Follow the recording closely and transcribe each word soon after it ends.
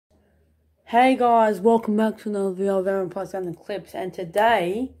Hey guys, welcome back to another video of Aaron Plus Random Clips, and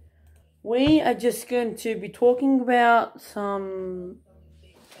today we are just going to be talking about we're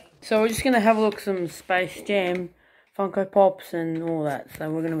just going to have a look at some Space Jam, Funko Pops and all that. So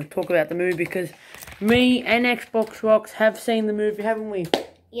we're going to talk about the movie because me and Xbox Rocks have seen the movie, haven't we?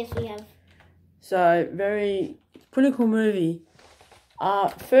 Yes, we have. So, pretty cool movie.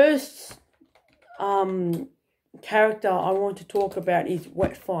 First character I want to talk about is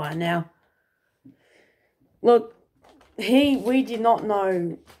Wetfire. Now, look, we did not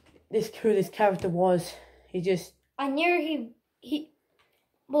know who this character was. I knew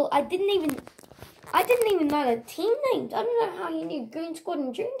well, I didn't even know the team names. I don't know how you knew Goon Squad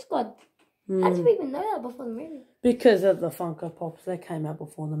and June Squad. How did you even know that before the movie? Because of the Funko Pops, they came out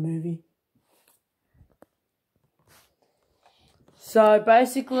before the movie. So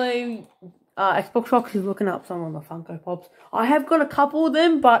basically, Xbox Rocks is looking up some of the Funko Pops. I have got a couple of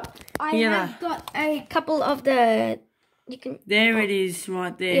them, but I have got a couple of the. There it is,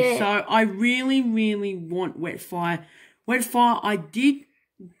 right there. Yeah. So I really, really want Wetfire. Wetfire, I did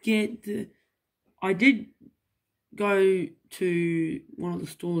go to one of the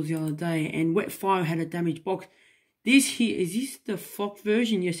stores the other day, and Wetfire had a damaged box. Is this the Fox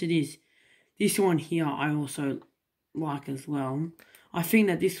version? Yes, it is. This one here, I also like as well. I think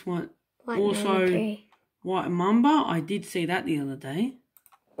that this one White Mamba. I did see that the other day.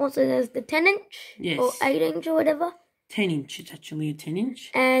 Also, there's the 10-inch, yes, or 8-inch, or whatever. 10-inch. It's actually a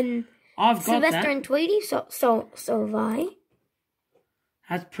 10-inch. And I've got Sylvester that. and Tweety. So have I.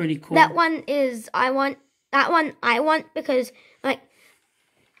 That's pretty cool. That one I want because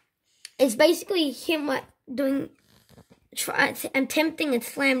it's basically him attempting a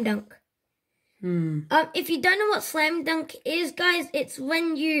slam dunk. If you don't know what slam dunk is, guys, it's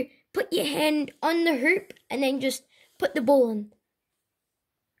when you put your hand on the hoop and then just put the ball in.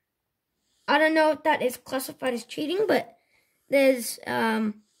 I don't know if that is classified as cheating, but there's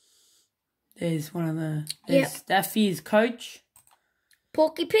one of the Daffy's coach.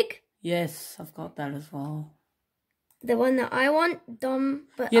 Porky Pig. Yes, I've got that as well. The one that I want, Dom.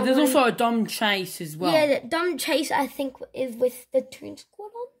 But yeah, there's also a Dom Chase as well. Yeah, the Dom Chase I think is with the Toon Squad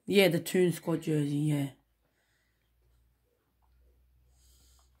on. Yeah, the Toon Squad jersey. Yeah.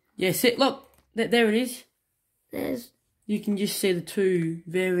 Yes, look, there it is. You can just see the two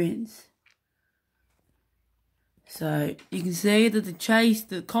variants. So you can see that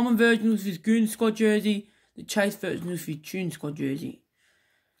the common version was his Goon Squad jersey, the Chase version was his Toon Squad jersey.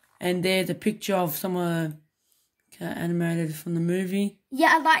 And there's a picture of some animated from the movie.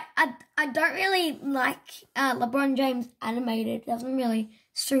 Yeah, I don't really like LeBron James animated. It doesn't really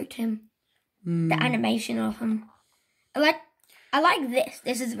suit him. The animation of him. I like this.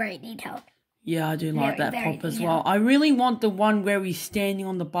 This is very detailed. Yeah, I do like that pop as well. I really want the one where he's standing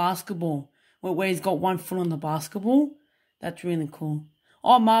on the basketball. Where he's got one foot on the basketball. That's really cool.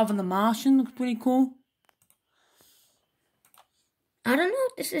 Oh, Marvin the Martian looks pretty cool. I don't know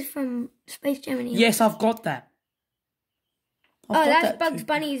if this is from Space Jam anymore. Yes, I've got that. That's Bugs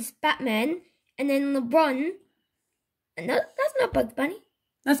Bunny's Batman. And then LeBron. No, that's not Bugs Bunny.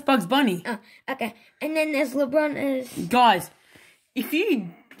 That's Bugs Bunny. Oh, okay. And then there's LeBron as... Guys,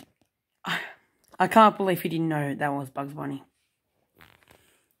 I can't believe you didn't know that was Bugs Bunny.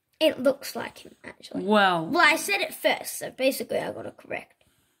 It looks like him, actually. Well, I said it first, so basically I got it correct.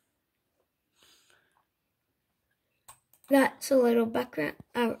 That's a little background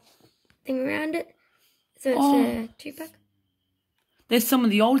thing around it. So it's a 2-pack. There's some of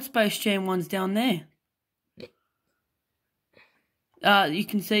the old Space Jam ones down there. You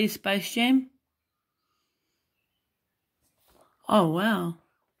can see Space Jam. Oh, wow.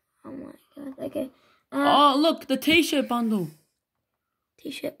 Oh, my God. Okay. Oh, look, the T-shirt bundle.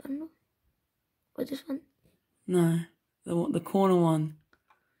 T-shirt bundle? What's this one? No, the corner one.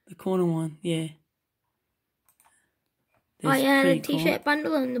 The corner one, yeah. The T-shirt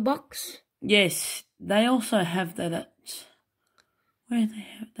bundle in the box. Yes, they also have that at... Where do they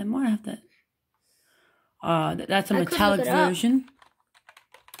have? They might have that. That's a metallic version.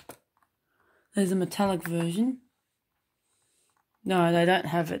 There's a metallic version. No, they don't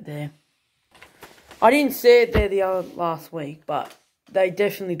have it there. I didn't see it there last week, but they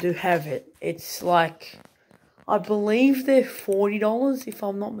definitely do have it. It's like, I believe they're $40 if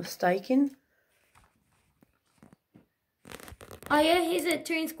I'm not mistaken. Oh yeah, here's a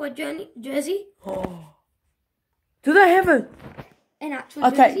Toon Squad jersey. Oh, do they have an actual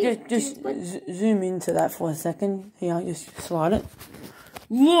jersey? Okay, just zoom into that for a second. Here, just slide it.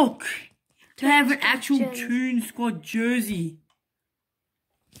 Look, they have an actual Toon Squad jersey.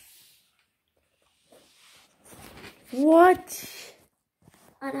 What?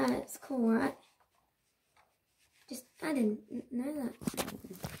 I know, it's cool, right? I didn't know that.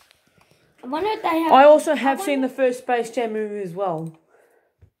 I wonder if they have... I also have seen the first Space Jam movie as well.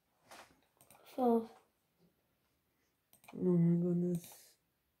 Oh my goodness.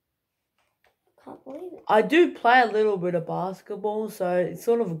 I can't believe it. I do play a little bit of basketball, so it's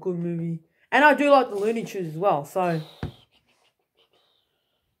sort of a good movie. And I do like the Looney Tunes as well, so...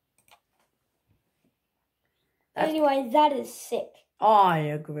 Anyway, that is sick. I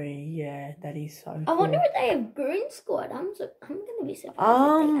agree, yeah, that is so cool. I wonder if they have Goon Squad. I'm gonna be surprised.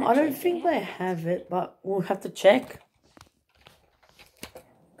 I don't think they have it, but we'll have to check.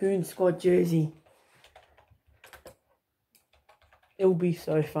 Goon Squad jersey. It'll be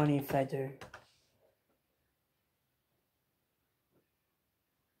so funny if they do.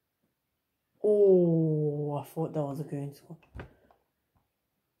 Oh, I thought that was a Goon Squad.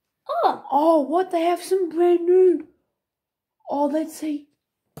 Oh, what? They have some brand new. Oh, let's see.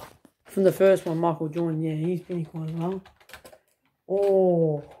 From the first one, Michael Jordan. Yeah, he's pretty cool as well.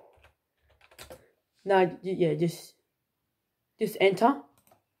 Oh. No, yeah, just enter.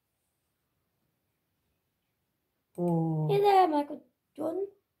 Oh. Yeah, there, Michael Jordan.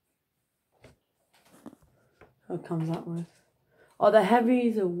 What comes up with? Oh, they have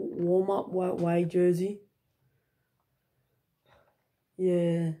his a warm-up white way jersey.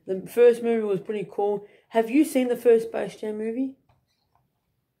 Yeah, the first movie was pretty cool. Have you seen the first Space Jam movie?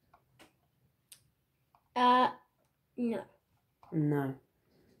 No. No.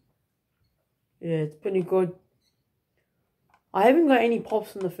 Yeah, it's pretty good. I haven't got any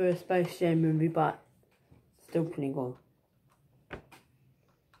pops from the first Space Jam movie, but still pretty good.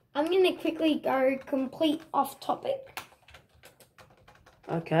 I'm going to quickly go complete off topic.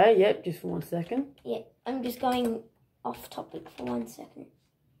 Okay, yep, just for 1 second. Yeah, I'm just going off topic for 1 second.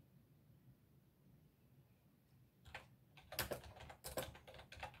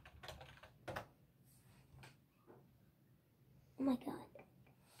 Oh my god.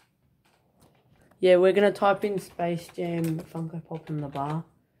 Yeah, we're going to type in Space Jam Funko Pop in the bar.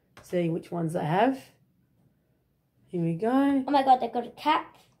 See which ones they have. Here we go. Oh my god, they got a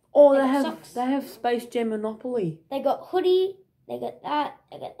cap. Oh, they have Space Jam Monopoly. They got hoodie. They got that.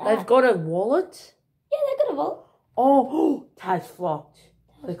 They got that. They've got a wallet. Yeah, they got a wallet. Oh, Taz flocked.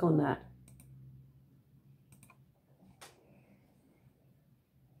 Click on that.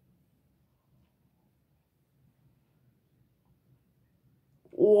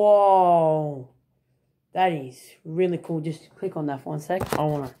 Whoa. That is really cool. Just click on that for 1 sec. I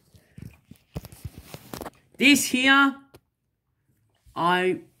want to. This here,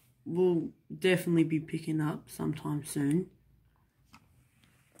 I will definitely be picking up sometime soon.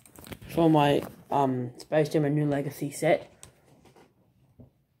 For my Space Jam A New Legacy set.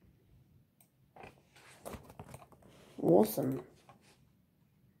 Awesome.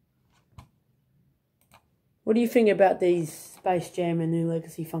 What do you think about these Space Jam A New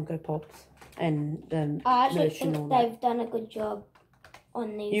Legacy Funko Pops and I actually think they've done a good job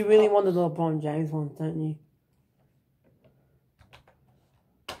on these. You really wanted the LeBron James ones, don't you?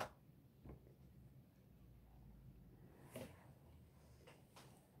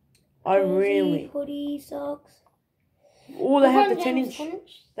 Hoodie, socks. Oh, they have the 10-inch.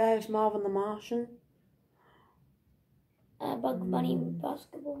 They have Marvin the Martian. Bugs Bunny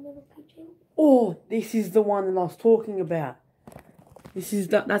basketball middle keychain. Oh, this is the one that I was talking about.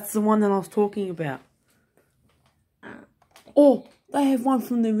 That's the one that I was talking about. Oh, they have one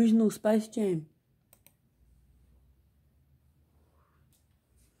from the original Space Jam.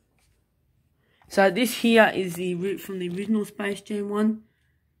 So this here is from the original Space Jam one.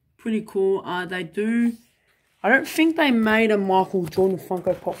 Pretty cool. I don't think they made a Michael Jordan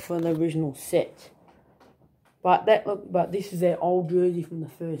Funko Pop for the original set. But this is their old jersey from the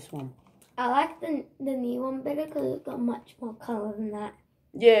first one. I like the new one better because it's got much more colour than that.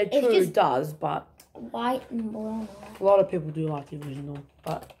 Yeah, true, it does, but white and brown. A lot of people do like the original,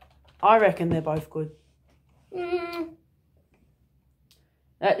 but I reckon they're both good.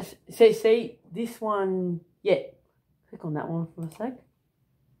 See, this one, yeah. Click on that one for a sec.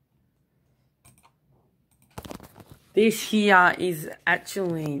 This here is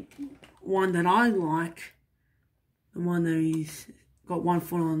actually one that I like. The one that he's got 1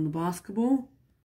 foot on the basketball.